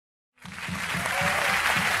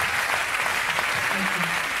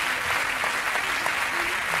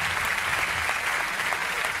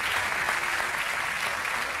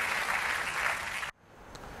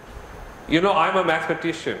I'm a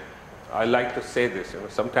mathematician. I like to say this.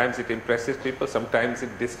 Sometimes it impresses people, sometimes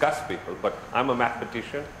it disgusts people, but I'm a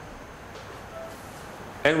mathematician.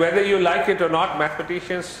 And whether you like it or not,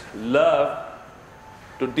 mathematicians love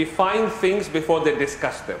to define things before they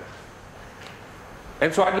discuss them.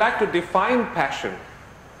 And so I'd like to define passion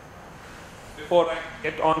before I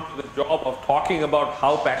get on to the job of talking about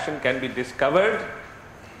how passion can be discovered.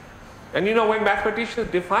 And when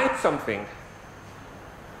mathematicians define something,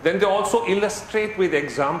 then they also illustrate with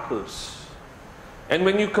examples. And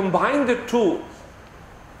when you combine the two,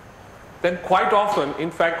 then quite often,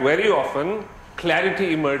 in fact very often,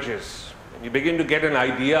 clarity emerges. You begin to get an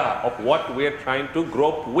idea of what we are trying to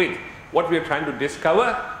grope with, what we are trying to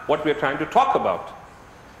discover, what we are trying to talk about.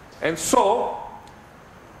 And so,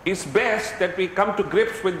 it's best that we come to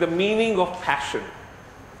grips with the meaning of passion.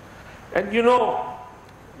 And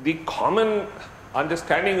the common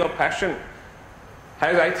understanding of passion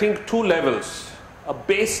has, I think, two levels. A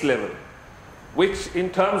base level, which in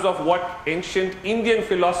terms of what ancient Indian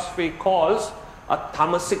philosophy calls a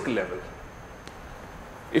tamasic level.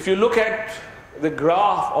 If you look at the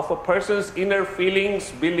graph of a person's inner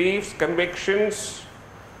feelings, beliefs, convictions,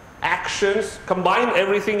 actions, combine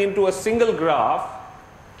everything into a single graph,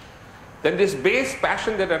 then this base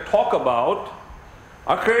passion that I talk about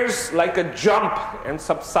occurs like a jump and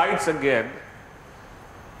subsides again,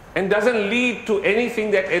 and doesn't lead to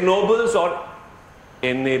anything that ennobles or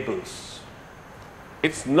enables.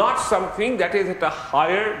 It's not something that is at a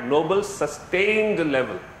higher, noble, sustained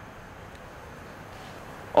level.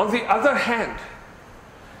 On the other hand,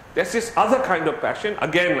 there's this other kind of passion.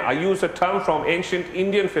 Again, I use a term from ancient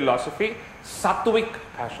Indian philosophy, sattvic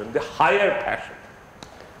passion, the higher passion.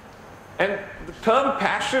 And the term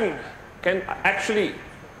passion can actually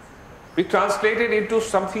be translated into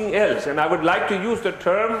something else. And I would like to use the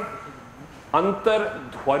term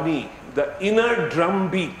antardhvani, the inner drum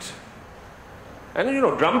beat. And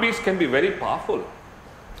drum beats can be very powerful.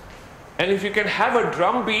 And if you can have a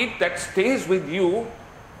drum beat that stays with you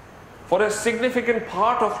for a significant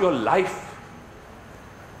part of your life,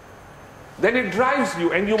 then it drives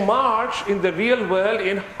you and you march in the real world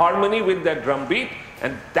in harmony with that drum beat,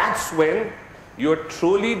 and that's when you're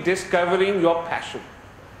truly discovering your passion.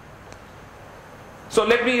 So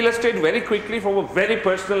let me illustrate very quickly from a very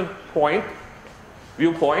personal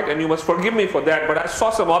viewpoint, and you must forgive me for that, but I saw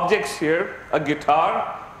some objects here, a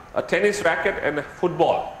guitar, a tennis racket, and a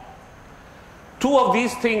football. Two of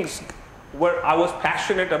these things I was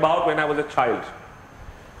passionate about when I was a child.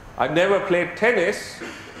 I never played tennis,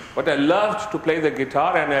 but I loved to play the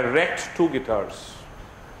guitar, and I wrecked 2 guitars.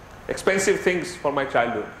 Expensive things for my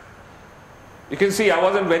childhood. You can see I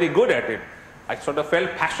wasn't very good at it. I sort of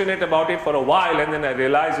felt passionate about it for a while, and then I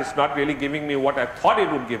realized it's not really giving me what I thought it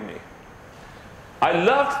would give me. I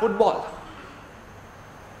loved football,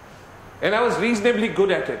 and I was reasonably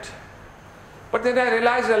good at it. But then I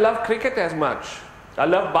realized I loved cricket as much. I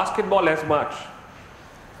loved basketball as much.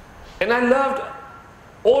 And I loved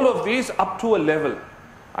all of these up to a level.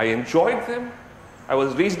 I enjoyed them. I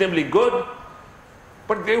was reasonably good.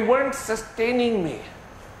 But they weren't sustaining me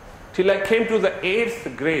till I came to the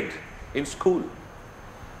 8th grade in school.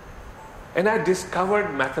 And I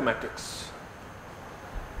discovered mathematics.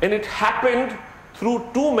 And it happened through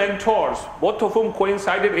 2 mentors, both of whom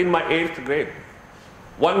coincided in my 8th grade.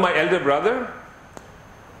 One, my elder brother,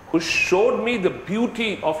 who showed me the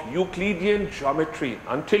beauty of Euclidean geometry.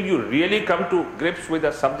 Until you really come to grips with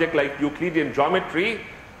a subject like Euclidean geometry,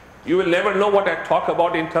 you will never know what I talk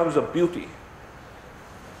about in terms of beauty.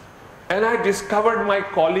 And I discovered my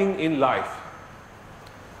calling in life.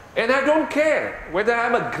 And I don't care whether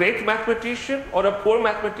I'm a great mathematician or a poor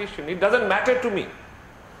mathematician. It doesn't matter to me.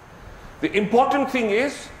 The important thing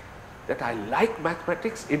is that I like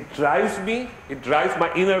mathematics. It drives me. It drives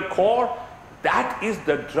my inner core. That is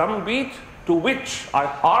the drumbeat to which I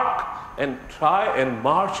hark and try and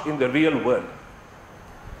march in the real world.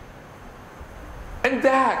 And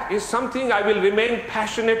that is something I will remain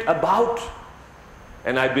passionate about.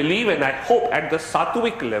 And I believe and I hope at the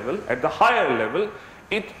sattvic level, at the higher level,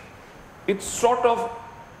 it sort of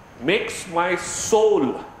makes my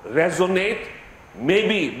soul resonate,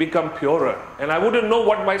 maybe become purer. And I wouldn't know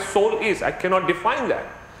what my soul is. I cannot define that.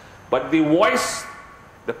 But the voice,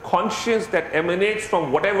 the conscience that emanates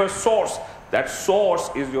from whatever source, that source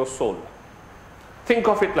is your soul. Think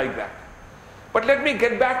of it like that. But let me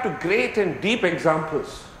get back to great and deep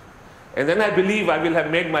examples. And then I believe I will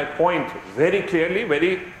have made my point very clearly,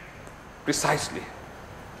 very precisely.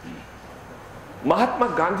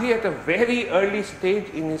 Mahatma Gandhi, at a very early stage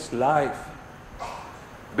in his life,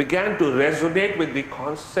 began to resonate with the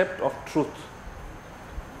concept of truth.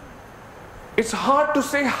 It's hard to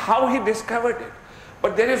say how he discovered it,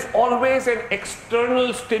 but there is always an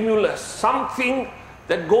external stimulus, something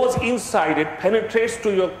that goes inside, it penetrates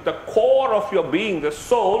to the core of your being, the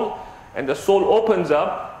soul, and the soul opens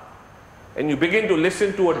up, and you begin to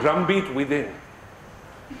listen to a drumbeat within.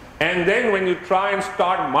 And then when you try and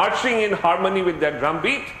start marching in harmony with that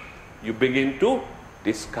drumbeat, you begin to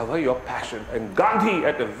discover your passion. And Gandhi,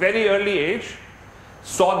 at a very early age,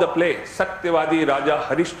 saw the play Satyavadi Raja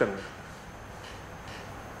Harishchandra.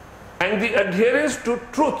 And the adherence to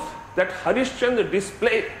truth that Harishchandra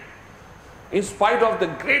displayed, in spite of the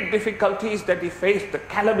great difficulties that he faced, the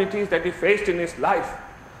calamities that he faced in his life,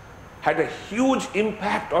 had a huge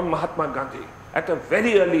impact on Mahatma Gandhi at a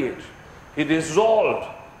very early age. He resolved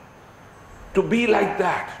to be like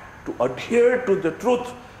that, to adhere to the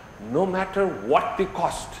truth no matter what the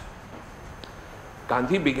cost.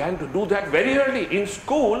 Gandhi began to do that very early. In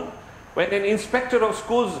school, when an inspector of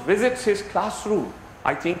schools visits his classroom,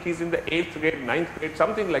 I think he's in the 8th grade, 9th grade,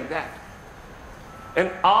 something like that, and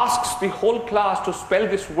asks the whole class to spell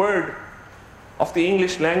this word of the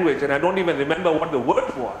English language, and I don't even remember what the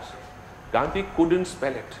word was. Gandhi couldn't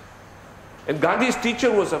spell it. And Gandhi's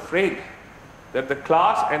teacher was afraid that the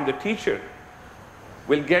class and the teacher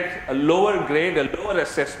will get a lower grade, a lower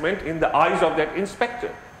assessment in the eyes of that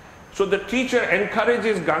inspector. So the teacher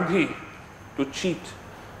encourages Gandhi to cheat,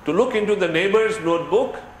 to look into the neighbor's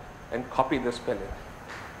notebook and copy the spelling.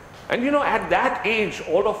 And you know, at that age,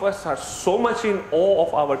 all of us are so much in awe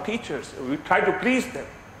of our teachers. We try to please them.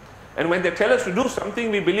 And when they tell us to do something,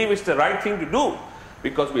 we believe it's the right thing to do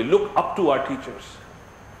because we look up to our teachers.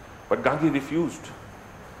 But Gandhi refused.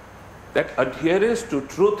 That adherence to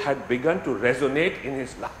truth had begun to resonate in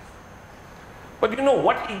his life. But you know,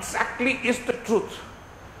 what exactly is the truth?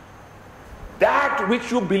 That which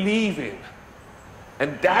you believe in,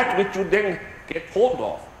 and that which you then get hold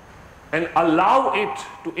of, and allow it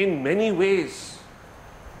to, in many ways,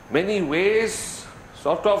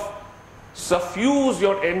 sort of suffuse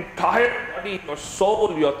your entire body, your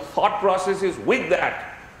soul, your thought processes with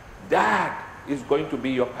that. That is going to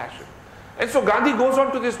be your passion. And so Gandhi goes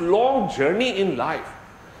on to this long journey in life.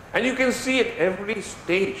 And you can see at every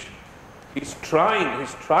stage, he's trying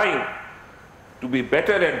to be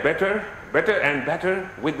better and better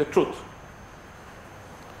with the truth.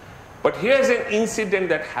 But here's an incident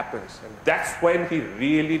that happens, and that's when he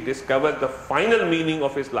really discovers the final meaning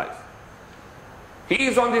of his life. He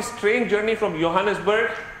is on this train journey from Johannesburg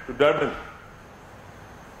to Durban.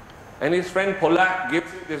 And his friend Polak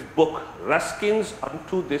gives him this book, Ruskin's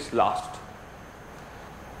Unto This Last.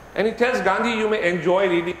 And he tells Gandhi, you may enjoy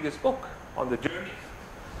reading this book on the journey.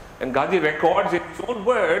 And Gandhi records in his own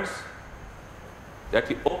words that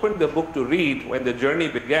he opened the book to read when the journey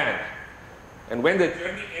began. And when the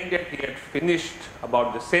journey ended, he had finished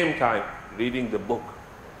about the same time reading the book.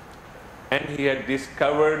 And he had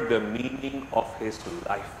discovered the meaning of his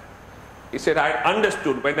life. He said, I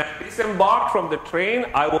understood. When I disembarked from the train,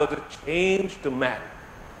 I was a changed man.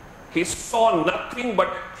 He saw nothing but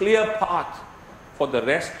a clear path for the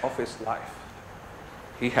rest of his life.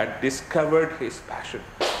 He had discovered his passion.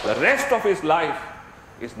 The rest of his life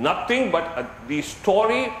is nothing but the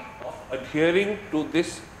story of adhering to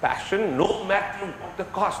this passion, no matter what the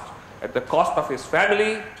cost. At the cost of his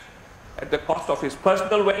family, at the cost of his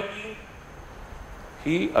personal well-being,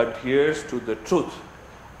 he adheres to the truth.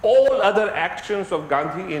 All other actions of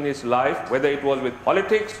Gandhi in his life, whether it was with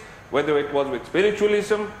politics, whether it was with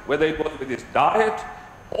spiritualism, whether it was with his diet,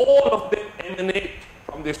 all of them emanate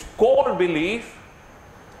from this core belief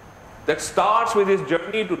that starts with his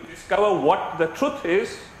journey to discover what the truth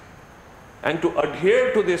is and to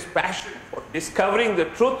adhere to this passion for discovering the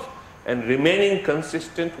truth and remaining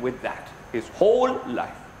consistent with that his whole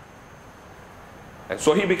life. And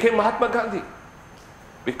so he became Mahatma Gandhi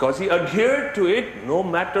because he adhered to it no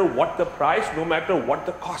matter what the price, no matter what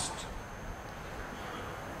the cost.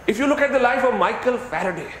 If you look at the life of Michael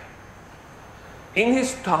Faraday, in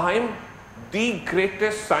his time, the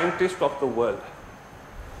greatest scientist of the world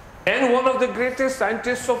and one of the greatest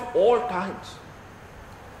scientists of all times.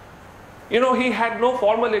 You know, he had no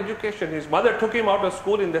formal education. His mother took him out of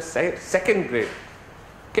school in the second grade.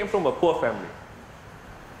 Came from a poor family.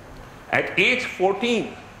 At age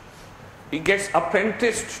 14, he gets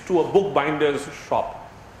apprenticed to a bookbinder's shop.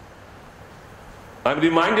 I'm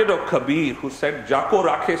reminded of Kabir, who said, Jako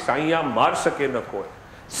rakhe saiya mar sake na koi.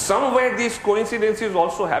 Somewhere these coincidences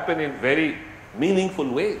also happen in very meaningful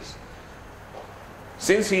ways.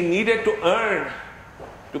 Since he needed to earn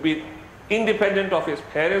to be independent of his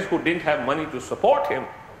parents who didn't have money to support him,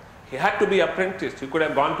 he had to be apprenticed. He could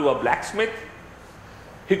have gone to a blacksmith.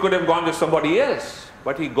 He could have gone to somebody else.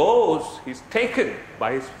 But he's taken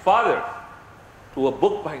by his father to a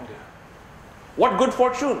bookbinder. What good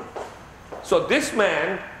fortune! So this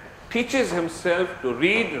man teaches himself to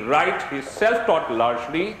read, write, he's self-taught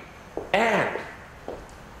largely, and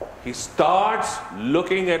he starts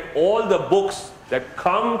looking at all the books that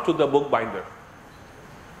come to the bookbinder.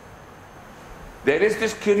 There is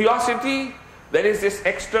this curiosity, there is this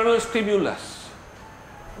external stimulus.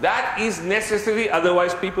 That is necessary,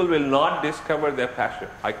 otherwise people will not discover their passion.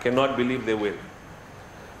 I cannot believe they will.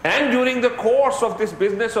 And during the course of this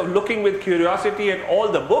business of looking with curiosity at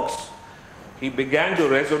all the books, he began to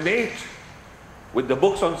resonate with the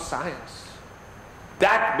books on science.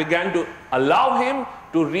 That began to allow him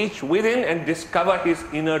to reach within and discover his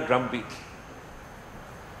inner drumbeat.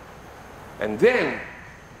 And then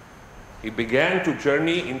he began to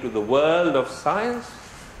journey into the world of science,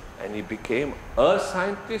 and he became a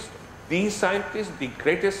scientist, the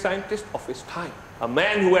greatest scientist of his time. A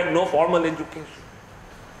man who had no formal education.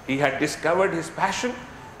 He had discovered his passion,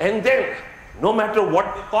 and then, no matter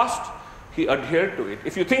what the cost, he adhered to it.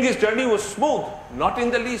 If you think his journey was smooth, not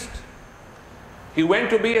in the least. He went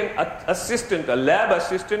to be an assistant, a lab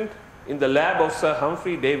assistant in the lab of Sir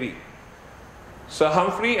Humphrey Davy. Sir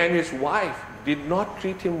Humphrey and his wife did not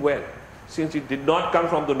treat him well, since he did not come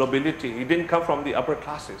from the nobility, he didn't come from the upper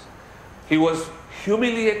classes. He was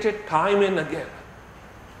humiliated time and again.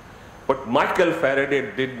 But Michael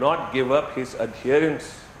Faraday did not give up his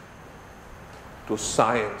adherence to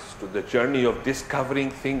science, to the journey of discovering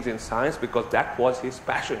things in science, because that was his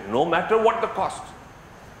passion, no matter what the cost,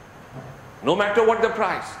 no matter what the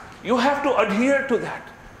price. You have to adhere to that.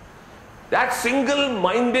 That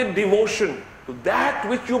single-minded devotion to that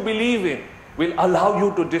which you believe in will allow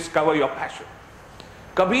you to discover your passion.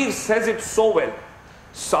 Kabir says it so well,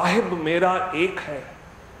 Sahib mera ek hai,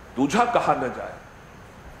 dujha kaha na jaye.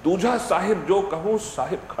 Dujha sahib jo kahun,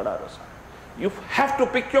 sahib khada rasa. You have to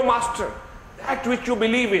pick your master, that which you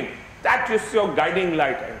believe in, that is your guiding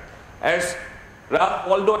light. And as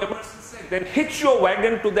Waldo Emerson said, then hitch your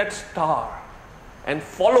wagon to that star and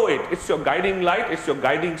follow it. It's your guiding light, it's your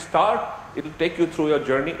guiding star. It will take you through your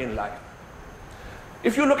journey in life.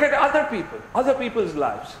 If you look at other people, other people's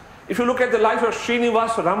lives, if you look at the life of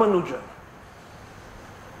Srinivas Ramanujan,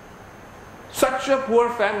 such a poor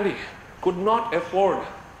family could not afford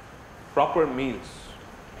proper meals.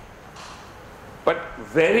 But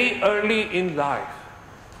very early in life,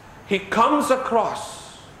 he comes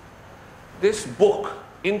across this book.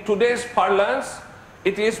 In today's parlance,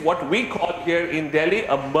 it is what we call here in Delhi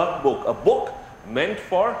a mug book, a book meant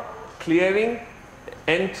for clearing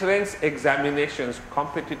entrance examinations,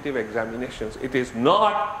 competitive examinations. It is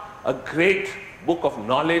not a great book of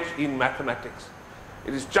knowledge in mathematics.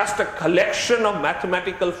 It is just a collection of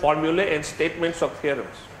mathematical formulae and statements of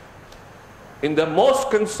theorems. In the most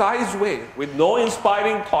concise way, with no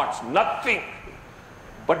inspiring thoughts, nothing.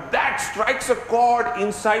 But that strikes a chord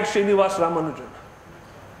inside Srinivas Ramanujan.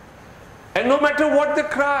 And no matter what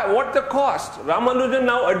the cost, Ramanujan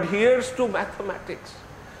now adheres to mathematics.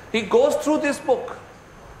 He goes through this book,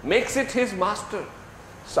 makes it his master.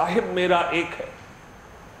 Sahib mera ek hai.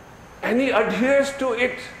 And he adheres to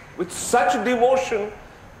it with such devotion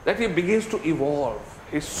that he begins to evolve.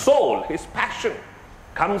 His soul, his passion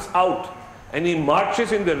comes out, and he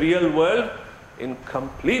marches in the real world in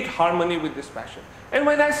complete harmony with this passion. And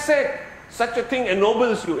when I said such a thing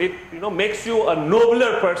ennobles you, it makes you a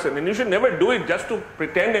nobler person, and you should never do it just to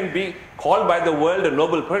pretend and be called by the world a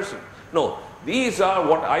noble person. No, these are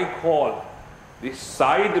what I call the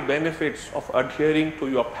side benefits of adhering to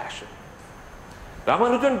your passion.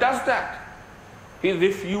 Ramanujan does that. He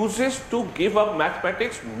refuses to give up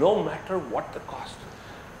mathematics no matter what the cost.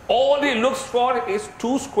 All he looks for is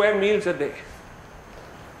 2 square meals a day.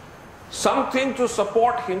 Something to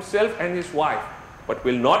support himself and his wife, but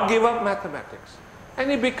will not give up mathematics.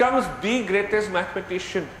 And he becomes the greatest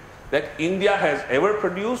mathematician that India has ever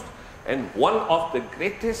produced, and one of the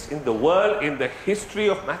greatest in the world in the history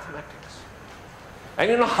of mathematics.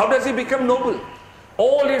 And how does he become noble?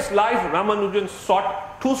 All his life, Ramanujan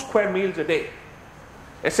sought 2 square meals a day.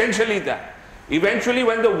 Essentially that. Eventually,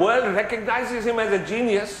 when the world recognizes him as a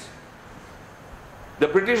genius, the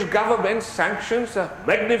British government sanctions a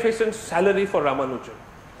magnificent salary for Ramanujan.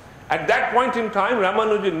 At that point in time,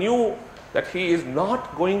 Ramanujan knew that he is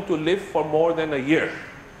not going to live for more than a year.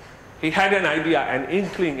 He had an idea, an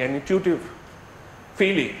inkling, an intuitive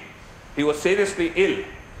feeling. He was seriously ill.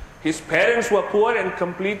 His parents were poor and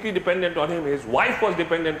completely dependent on him. His wife was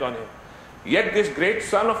dependent on him. Yet this great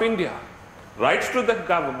son of India writes to the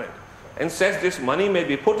government and says this money may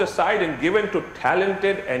be put aside and given to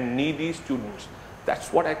talented and needy students.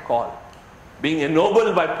 That's what I call being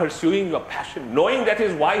ennobled by pursuing your passion, knowing that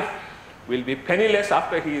his wife will be penniless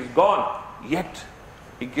after he is gone, yet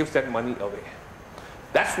he gives that money away.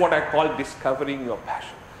 That's what I call discovering your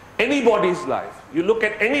passion. Anybody's life, you look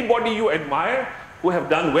at anybody you admire who have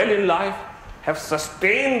done well in life, have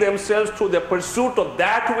sustained themselves through the pursuit of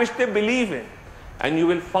that which they believe in, and you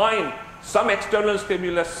will find some external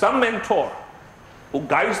stimulus, some mentor who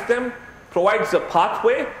guides them, provides a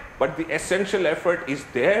pathway, but the essential effort is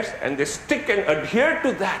theirs, and they stick and adhere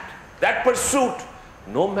to that pursuit,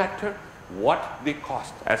 no matter what the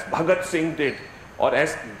cost, as Bhagat Singh did, or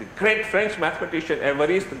as the great French mathematician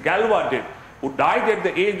Évariste Galois did, who died at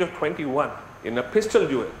the age of 21 in a pistol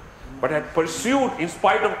duel, but had pursued, in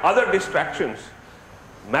spite of other distractions,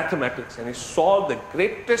 mathematics, and he solved the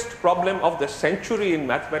greatest problem of the century in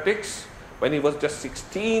mathematics when he was just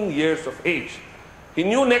 16 years of age. He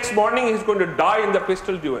knew next morning he's going to die in the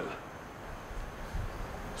pistol duel.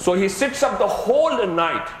 So he sits up the whole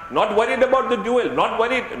night, not worried about the duel, not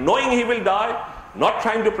worried, knowing he will die, not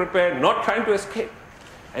trying to prepare, not trying to escape.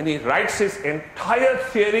 And he writes his entire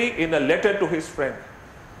theory in a letter to his friend.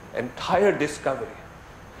 Entire discovery.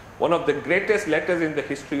 One of the greatest letters in the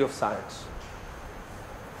history of science.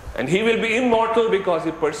 And he will be immortal because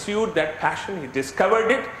he pursued that passion, he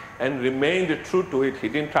discovered it and remained true to it. He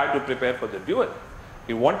didn't try to prepare for the duel.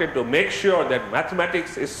 He wanted to make sure that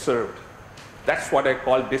mathematics is served. That's what I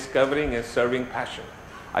call discovering and serving passion.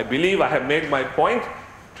 I believe I have made my point,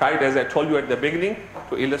 tried, as I told you at the beginning,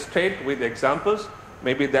 to illustrate with examples.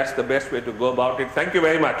 Maybe that's the best way to go about it. Thank you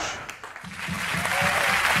very much.